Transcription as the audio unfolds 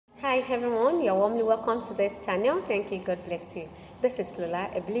Hi everyone, you're warmly welcome to this channel. Thank you, God bless you. This is Lola.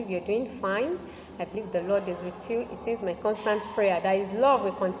 I believe you're doing fine. I believe the Lord is with you. It is my constant prayer that His love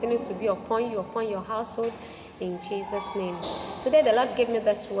will continue to be upon you, upon your household, in Jesus' name. Today the Lord gave me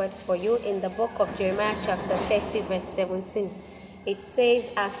this word for you in the book of Jeremiah chapter 30 verse 17. It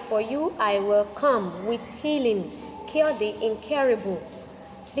says, "As for you, I will come with healing, cure the incurable."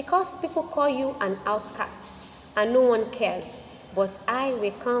 Because people call you an outcast and no one cares, but I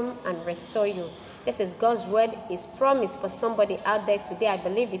will come and restore you. This is God's word, His promise for somebody out there today. I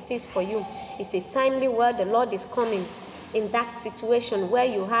believe it is for you. It's a timely word. The Lord is coming in that situation where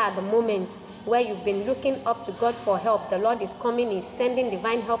you are at the moment, where you've been looking up to God for help. The Lord is coming. He's sending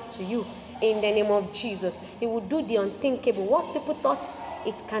divine help to you in the name of Jesus. He will do the unthinkable. What people thought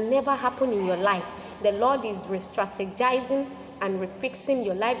it can never happen in your life, the Lord is re-strategizing and refixing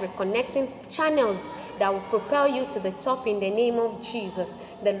your life, reconnecting channels that will propel you to the top in the name of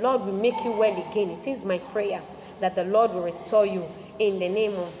Jesus. The Lord will make you well again. It is my prayer that the Lord will restore you in the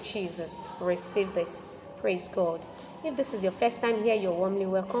name of Jesus. Receive this. Praise God. If this is your first time here, you're warmly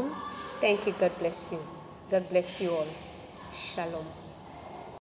welcome. Thank you. God bless you. God bless you all. Shalom.